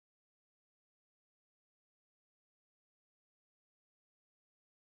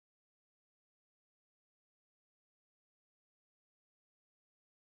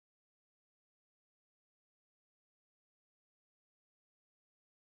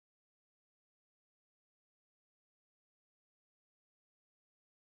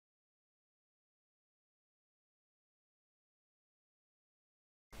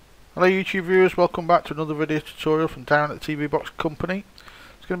Hello YouTube viewers, welcome back to another video tutorial from down at the TV Box Company.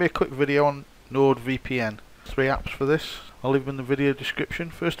 It's going to be a quick video on NordVPN. 3 apps for this. I'll leave them in the video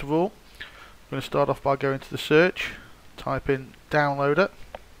description. First of all, I'm going to start off by going to the search, type in downloader.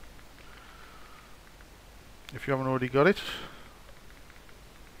 If you haven't already got it.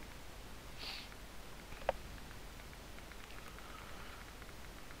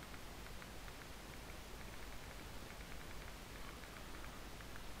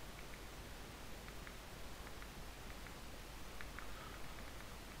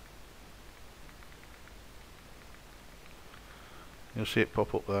 You'll see it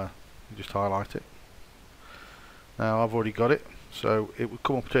pop up there. You just highlight it. Now I've already got it, so it will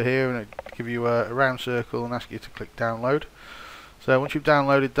come up to here and it'll give you a round circle and ask you to click download. So once you've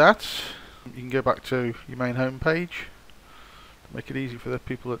downloaded that, you can go back to your main home page. Make it easy for the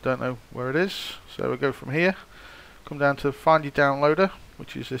people that don't know where it is. So we'll go from here, come down to find your downloader,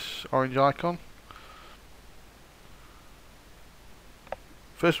 which is this orange icon.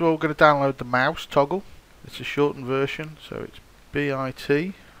 First of all, we're going to download the mouse toggle. It's a shortened version, so it's bit.ly /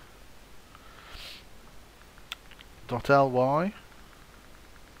 2p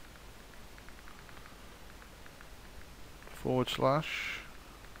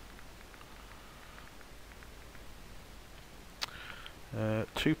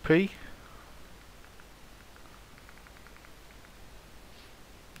 /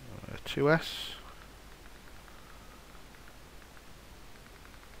 2s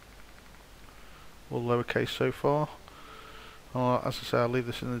all lowercase so far. As I say, I'll leave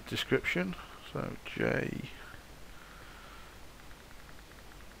this in the description. So J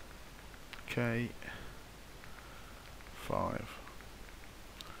K 5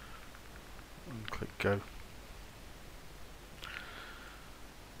 and click go.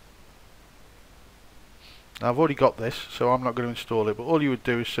 Now I've already got this, so I'm not going to install it, but all you would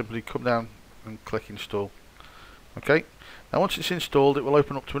do is simply come down and click install. Okay, now once it's installed, it will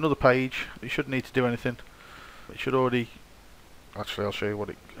open up to another page. You shouldn't need to do anything. It should already, actually I'll show you what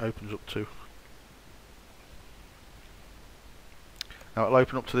it opens up to. Now it'll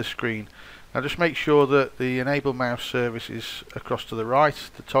open up to this screen. Now just make sure that the enable mouse service is across to the right,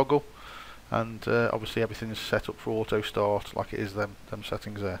 the toggle, and obviously everything is set up for auto start like it is them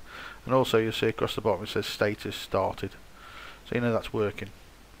settings there. And also you'll see across the bottom it says status started, so you know that's working.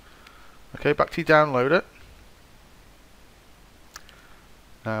 Okay, back to your downloader.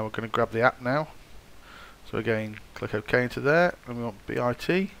 Now we're going to grab the app now. So again, click OK into there, and we want bit.ly /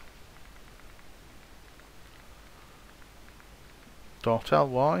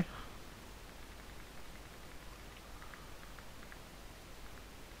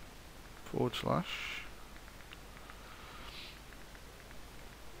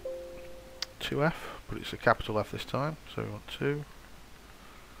 2f, but it's a capital F this time, so we want 2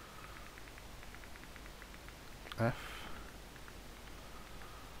 F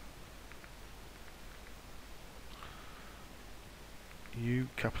U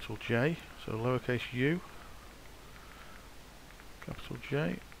capital J, so lowercase u capital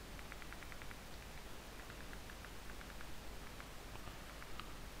J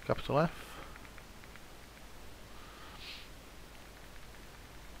capital F.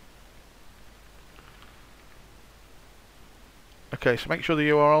 Okay, so make sure the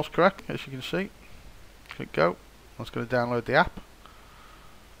URL is correct, as you can see. Click go. That's going to download the app.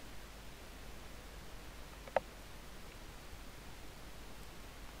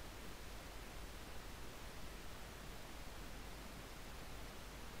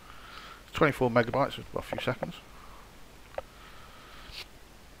 It's 24 megabytes, so about a few seconds.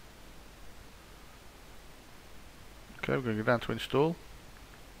 Okay, we're going to go down to install.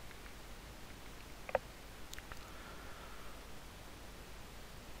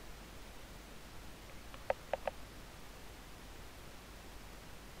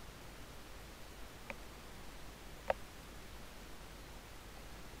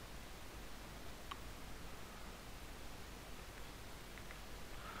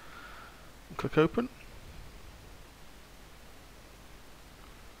 Click open.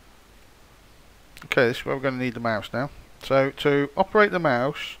 Okay, this is where we're going to need the mouse now. So to operate the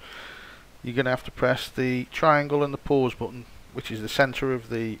mouse, you're going to have to press the triangle and the pause button, which is the center of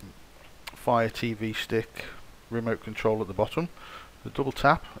the FireTV stick remote control at the bottom. The double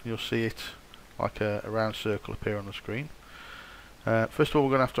tap, you'll see it like a round circle appear on the screen. First of all,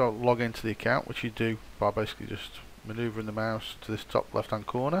 we're going to have to log into the account, which you do by basically just maneuvering the mouse to this top left hand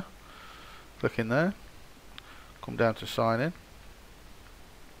corner. Click in there, come down to sign in,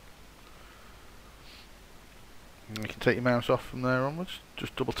 and you can take your mouse off from there onwards.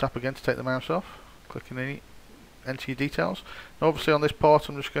 Just double tap again to take the mouse off, clicking in enter your details. Now obviously on this part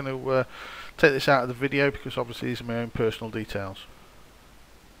I'm just going to take this out of the video because obviously these are my own personal details.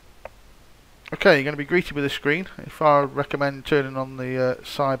 Okay, you're going to be greeted with this screen. If I recommend turning on the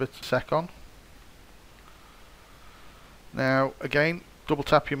CyberSec on. Now again, double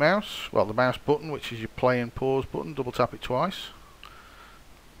tap your mouse, well the mouse button, which is your play and pause button, double tap it twice.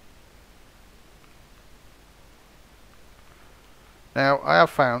 Now I have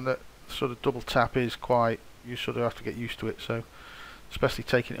found that sort of double tap is quite, you sort of have to get used to it, so especially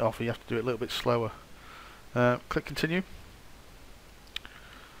taking it off you have to do it a little bit slower. Click continue.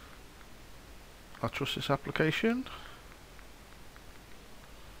 I trust this application.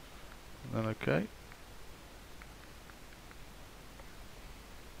 And then OK.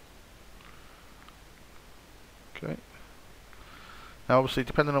 Okay. Now obviously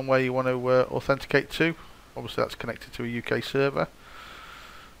depending on where you want to authenticate to, obviously that's connected to a UK server.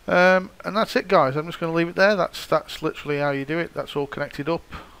 And that's it guys, I'm just going to leave it there. That's literally how you do it. That's all connected up.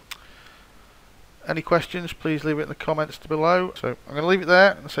 Any questions, please leave it in the comments below. So I'm going to leave it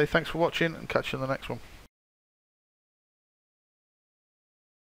there and say thanks for watching and catch you in the next one.